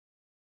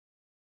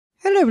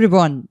Hello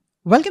everyone,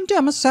 welcome to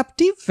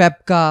Microsoft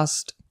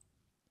webcast.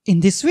 In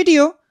this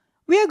video,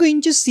 we are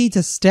going to see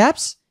the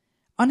steps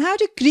on how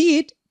to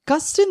create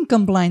custom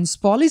compliance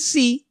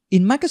policy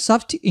in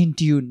Microsoft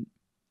Intune.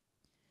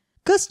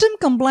 Custom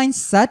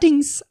compliance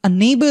settings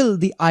enable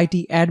the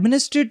IT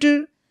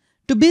administrator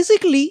to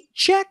basically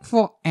check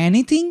for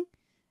anything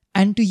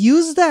and to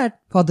use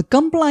that for the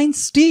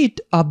compliance state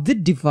of the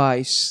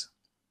device.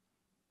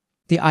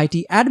 The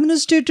IT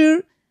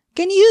administrator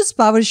can use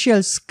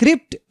PowerShell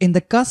script in the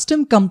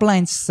custom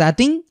compliance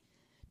setting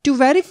to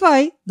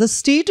verify the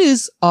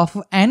status of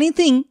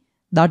anything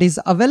that is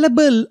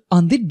available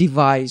on the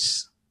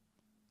device.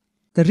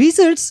 The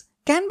results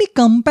can be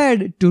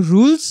compared to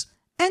rules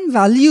and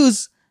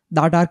values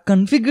that are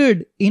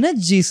configured in a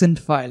JSON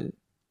file.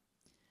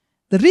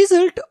 The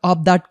result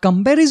of that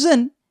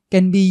comparison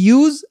can be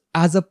used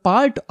as a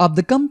part of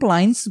the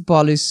compliance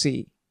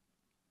policy.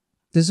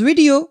 This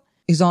video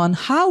is on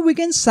how we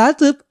can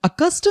set up a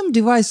custom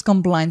device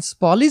compliance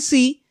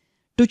policy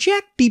to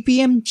check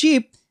TPM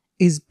chip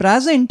is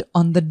present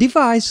on the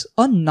device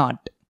or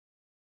not.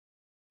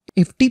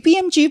 If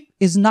TPM chip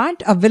is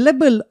not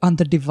available on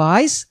the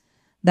device,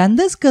 then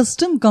this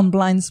custom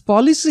compliance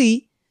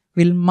policy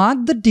will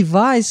mark the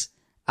device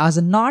as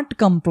a not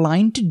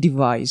compliant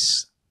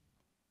device.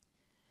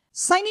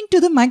 Sign into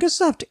the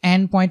Microsoft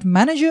Endpoint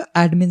Manager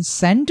Admin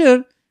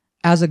Center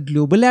as a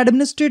global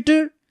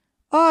administrator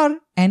or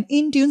an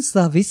Intune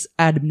service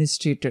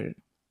administrator.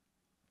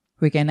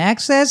 We can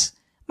access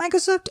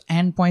Microsoft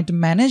Endpoint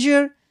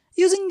Manager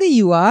using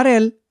the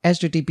URL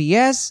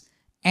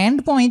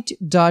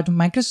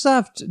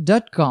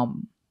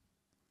https://endpoint.microsoft.com.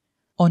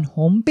 On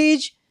home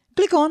page,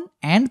 click on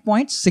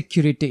Endpoint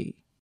Security.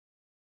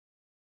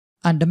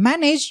 Under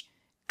Manage,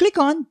 click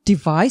on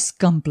Device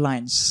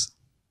Compliance.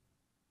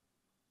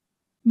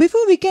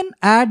 Before we can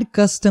add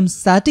custom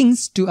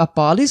settings to a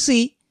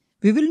policy,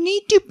 we will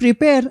need to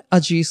prepare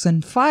a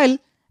JSON file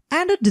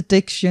and a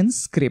detection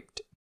script.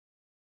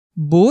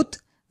 Both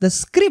the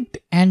script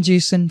and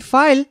JSON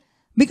file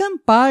become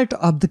part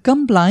of the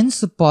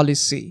compliance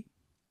policy.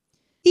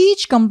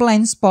 Each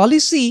compliance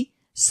policy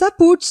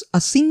supports a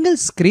single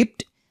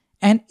script,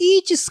 and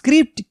each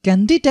script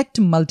can detect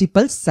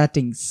multiple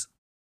settings.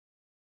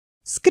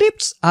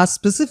 Scripts are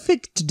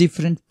specific to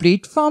different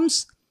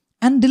platforms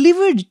and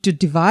delivered to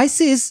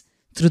devices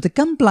through the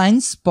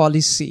compliance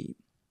policy.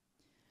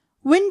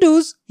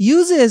 Windows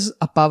uses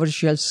a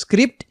PowerShell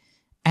script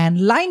and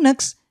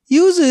Linux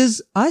uses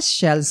a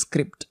shell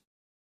script.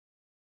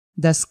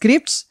 The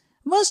scripts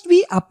must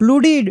be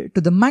uploaded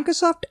to the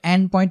Microsoft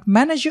Endpoint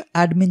Manager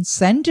Admin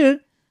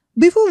Center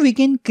before we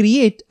can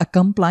create a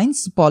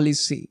compliance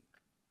policy.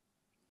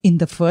 In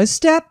the first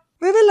step,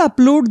 we will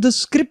upload the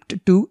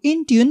script to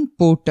Intune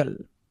portal.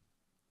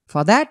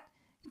 For that,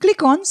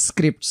 click on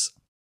Scripts.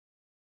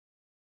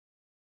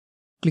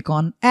 Click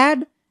on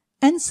Add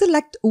and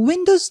select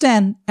Windows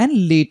 10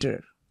 and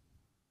later.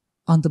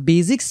 On the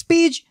Basics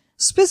page,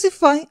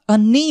 specify a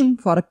name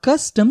for a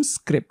custom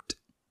script.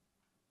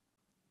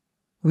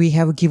 We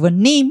have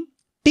given name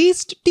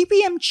Test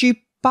TPM Chip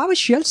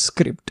PowerShell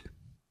Script.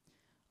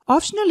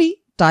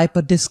 Optionally, type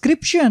a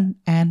description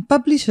and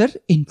publisher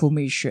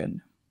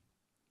information.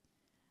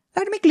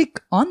 Let me click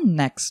on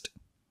Next.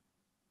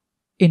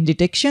 In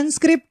detection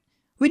script,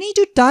 we need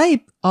to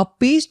type or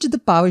paste the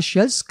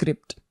PowerShell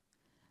script.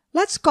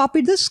 Let's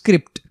copy the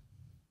script.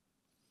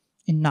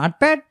 In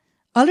Notepad,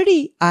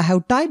 already I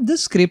have typed the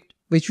script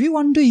which we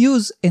want to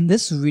use in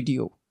this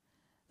video.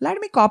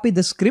 Let me copy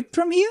the script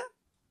from here.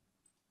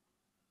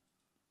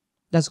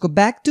 Let's go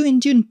back to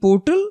Intune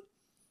portal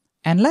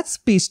and let's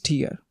paste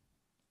here.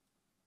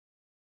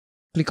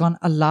 Click on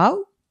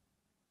Allow.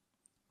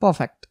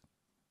 Perfect.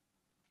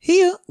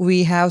 Here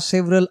we have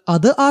several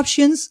other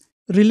options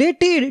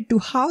related to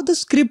how the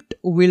script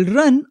will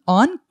run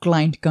on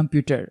client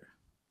computer.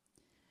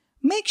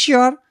 Make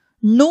sure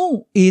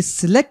No is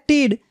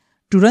selected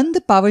to run the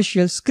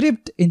PowerShell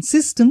script in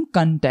system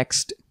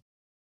context.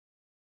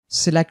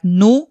 Select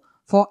No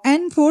for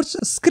Enforce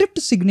Script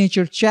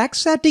Signature Check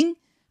setting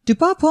to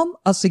perform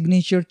a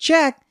signature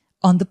check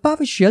on the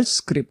PowerShell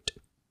script.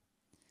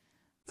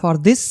 For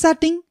this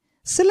setting,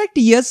 select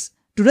Yes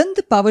to run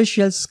the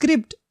PowerShell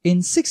script in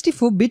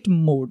 64-bit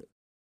mode.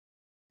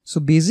 So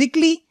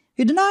basically,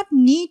 we do not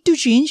need to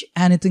change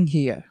anything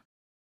here.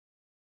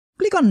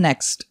 Click on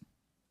Next.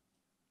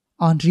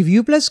 On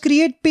Review plus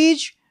Create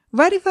page,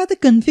 verify the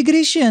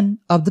configuration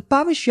of the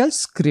PowerShell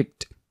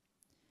script.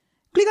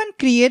 Click on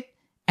Create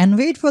and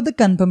wait for the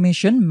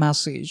confirmation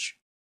message.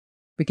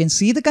 We can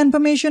see the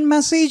confirmation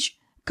message,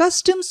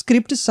 Custom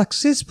script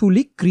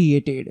successfully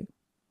created.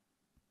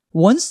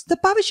 Once the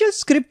PowerShell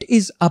script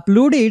is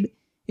uploaded,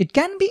 it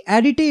can be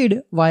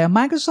edited via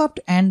Microsoft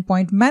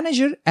Endpoint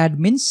Manager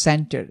Admin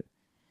Center.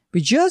 We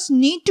just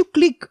need to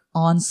click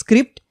on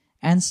Script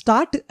and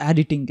start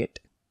editing it.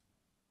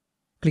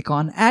 Click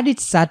on Edit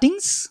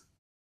Settings.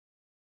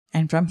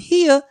 And from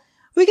here,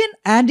 we can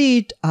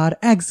edit our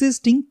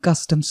existing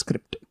custom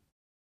script.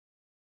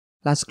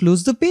 Let's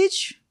close the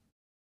page.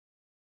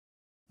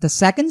 The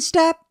second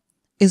step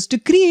is to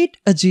create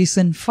a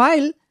JSON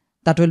file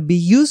that will be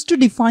used to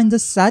define the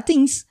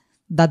settings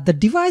that the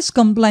device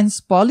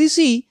compliance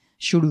policy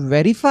should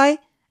verify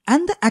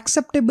and the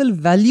acceptable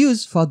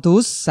values for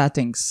those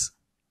settings.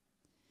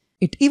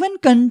 It even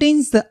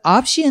contains the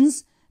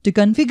options to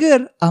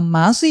configure a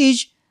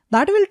message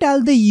that will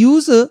tell the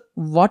user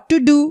what to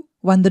do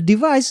when the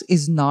device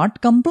is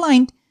not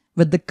compliant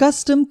with the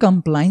custom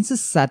compliance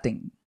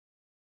setting.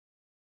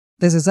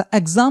 This is an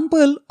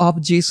example of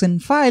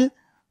JSON file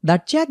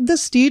that checks the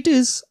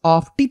status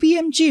of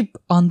TPM chip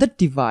on the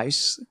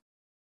device.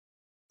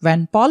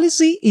 When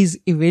policy is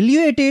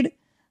evaluated,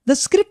 the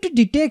script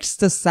detects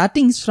the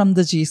settings from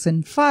the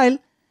JSON file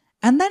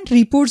and then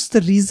reports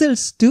the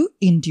results to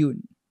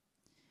Intune.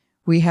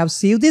 We have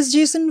saved this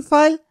JSON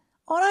file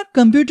on our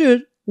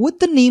computer with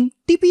the name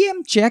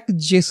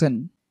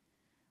tpmcheck.json.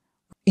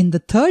 In the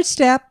third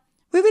step,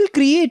 we will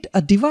create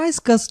a device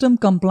custom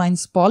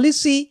compliance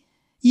policy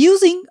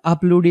using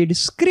uploaded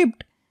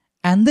script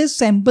and the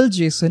sample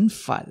JSON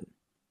file.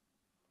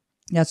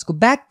 Let's go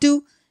back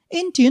to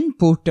Intune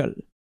portal.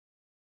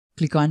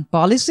 Click on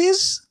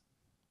Policies.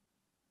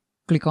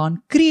 Click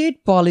on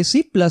Create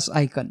Policy plus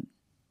icon.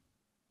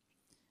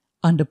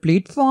 Under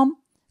Platform,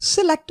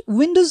 select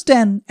Windows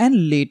 10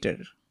 and later.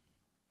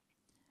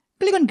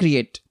 Click on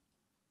Create.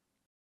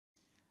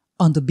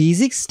 On the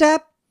Basics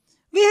tab,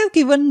 we have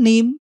given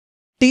name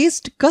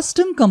Test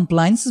Custom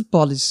Compliance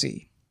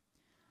Policy.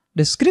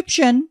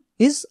 Description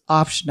is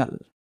optional.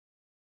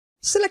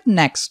 Select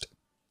Next.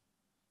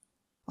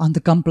 On the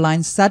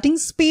Compliance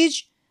Settings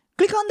page,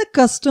 click on the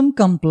Custom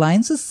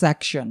Compliance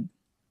section.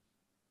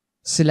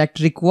 Select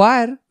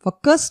Require for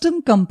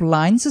Custom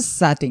Compliance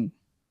setting.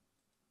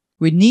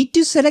 We need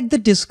to select the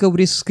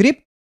discovery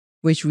script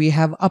which we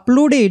have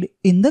uploaded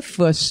in the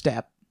first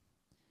step.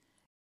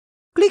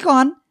 Click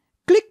on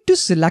Click to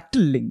select a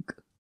link.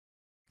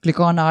 Click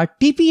on our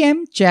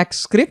TPM check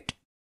script.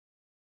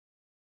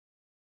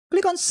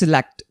 Click on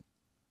Select.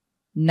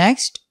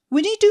 Next,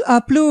 we need to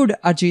upload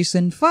a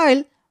JSON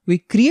file we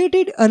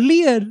created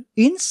earlier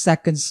in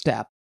second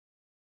step.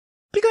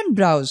 Click on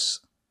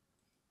Browse.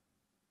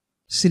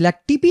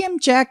 Select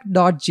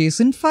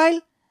tpmcheck.json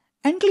file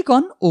and click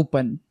on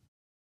Open.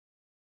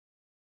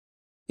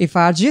 If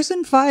our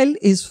JSON file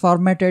is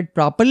formatted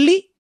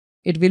properly,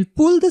 it will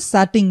pull the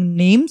setting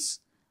names,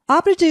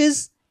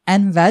 operators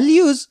and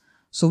values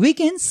so we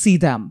can see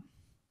them.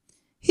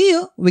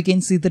 Here we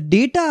can see the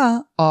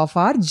data of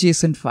our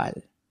JSON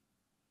file.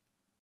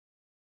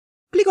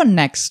 Click on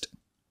Next.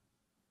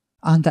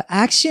 On the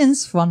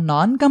Actions for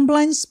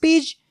Non-Compliance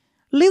page,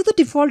 leave the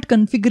default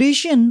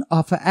configuration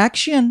of an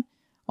action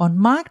on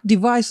Mark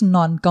Device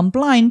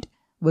Non-Compliant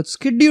with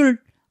Scheduled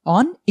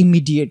on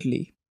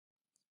Immediately.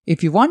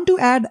 If you want to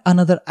add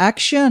another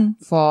action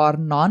for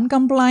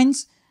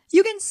non-compliance,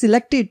 you can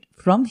select it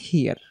from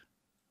here.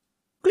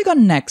 Click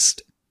on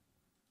Next.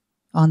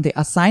 On the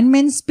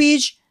Assignments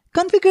page,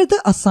 configure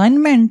the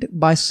assignment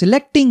by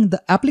selecting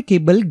the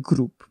applicable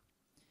group.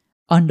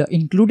 Under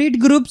Included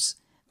Groups,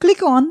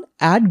 click on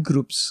Add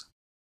Groups.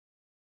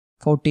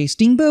 For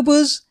testing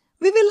purpose,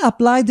 we will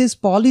apply this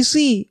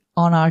policy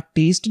on our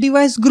test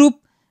device group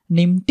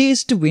named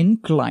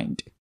TestWin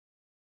Client.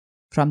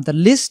 From the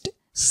list,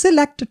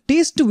 select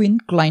TestWin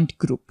Client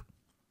group.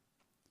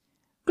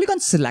 Click on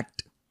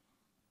Select.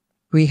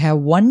 We have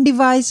one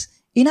device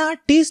in our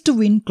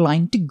TestWin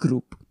Client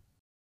group.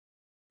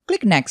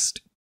 Click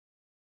Next.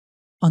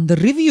 On the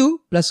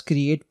Review plus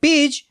Create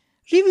page,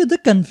 review the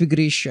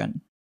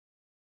configuration.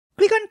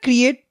 Click on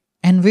Create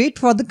and wait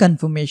for the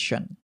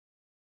confirmation.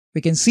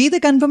 We can see the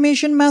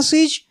confirmation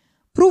message,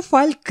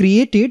 Profile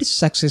created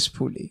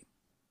successfully.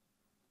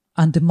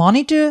 On the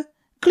monitor,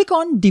 click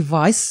on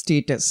Device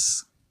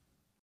Status.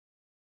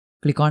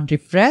 Click on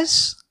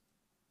Refresh.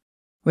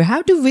 We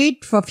have to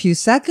wait for a few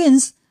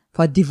seconds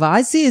for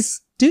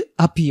devices to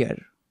appear.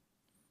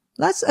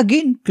 Let's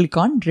again click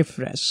on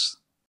Refresh.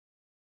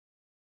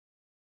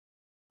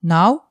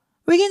 Now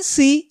we can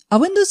see a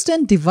Windows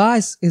 10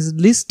 device is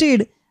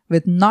listed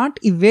with not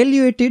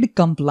evaluated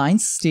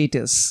compliance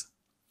status.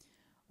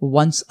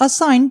 Once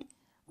assigned,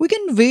 we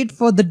can wait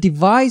for the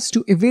device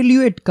to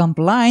evaluate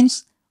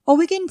compliance, or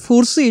we can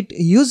force it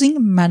using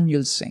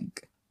manual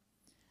sync.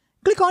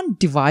 Click on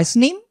Device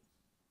Name.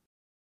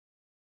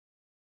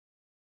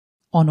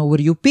 On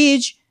Overview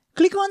page,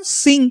 click on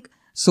Sync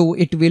so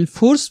it will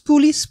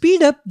forcefully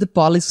speed up the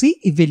policy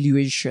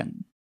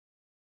evaluation.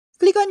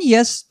 Click on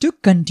Yes to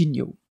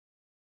continue.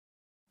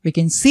 We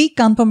can see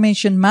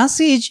confirmation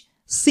message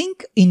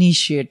Sync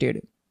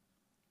initiated.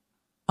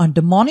 On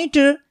the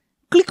monitor,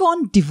 click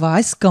on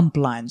Device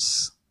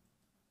Compliance.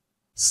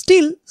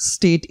 Still,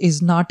 state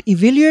is not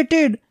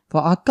evaluated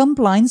for our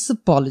compliance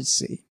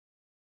policy.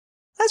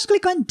 Let's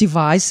click on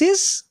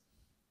Devices.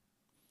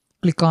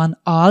 Click on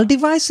All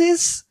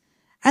Devices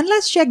and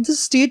let's check the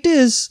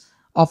status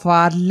of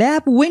our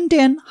Lab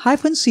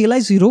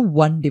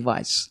Win10-CLI01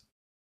 device.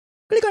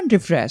 Click on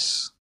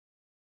Refresh.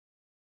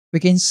 We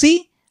can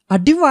see a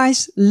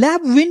device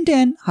Lab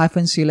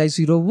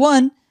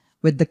Win10-CLI01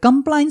 with the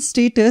compliance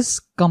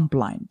status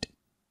compliant.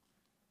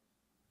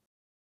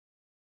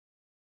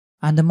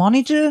 Under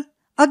Monitor,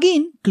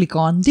 again click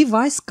on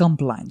Device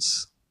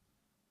Compliance.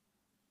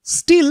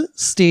 Still,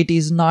 state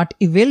is not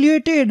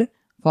evaluated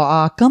for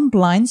our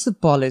compliance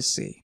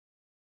policy.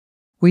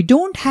 We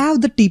don't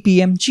have the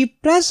TPM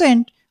chip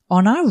present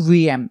on our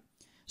VM,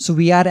 so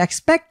we are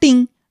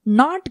expecting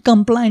not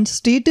compliant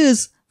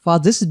status for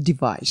this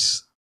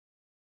device.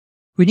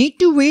 We need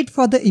to wait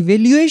for the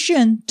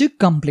evaluation to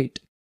complete.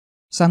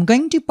 So I'm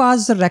going to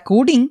pause the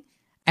recording,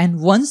 and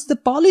once the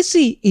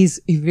policy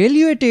is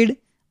evaluated,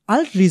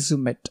 I'll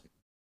resume it.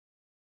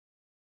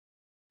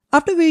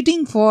 After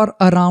waiting for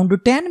around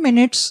 10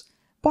 minutes,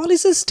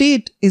 policy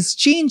state is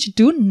changed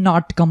to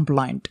not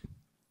compliant.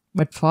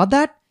 But for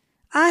that,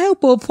 I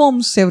have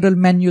performed several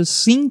manual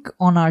sync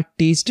on our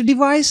test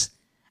device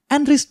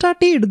and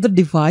restarted the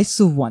device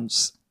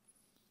once.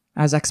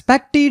 As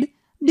expected,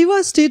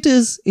 device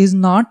status is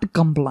not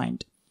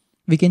compliant.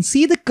 We can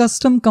see the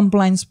custom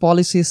compliance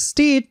policy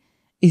state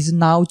is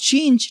now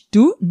changed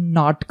to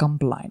not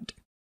compliant.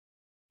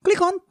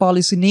 Click on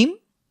policy name.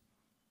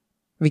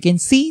 We can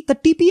see the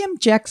TPM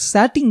check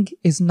setting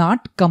is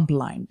not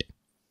compliant.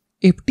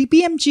 If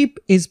TPM chip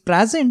is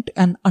present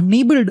and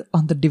enabled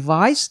on the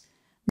device,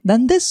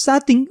 then this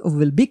setting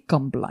will be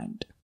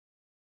compliant.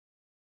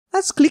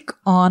 Let's click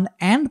on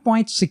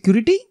Endpoint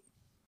Security.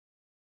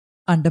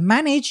 Under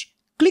Manage,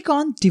 click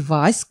on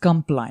Device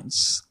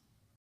Compliance.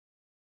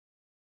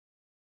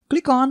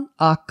 Click on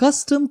our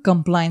Custom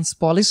Compliance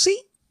Policy.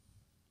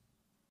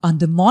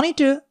 Under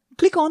Monitor,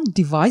 click on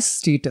Device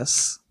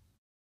Status.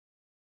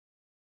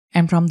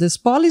 And from this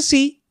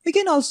policy, we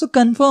can also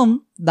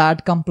confirm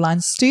that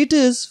compliance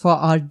status for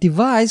our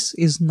device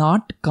is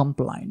not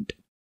compliant.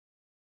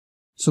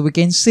 So we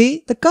can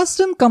say the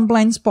custom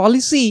compliance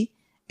policy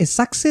is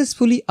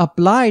successfully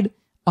applied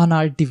on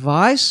our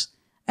device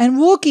and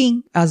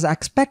working as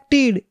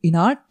expected in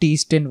our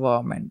test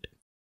environment.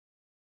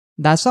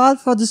 That's all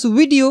for this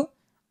video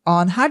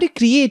on how to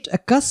create a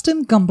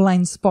custom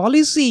compliance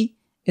policy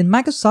in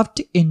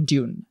Microsoft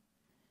Intune.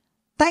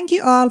 Thank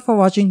you all for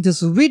watching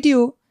this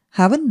video.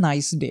 Have a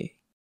nice day.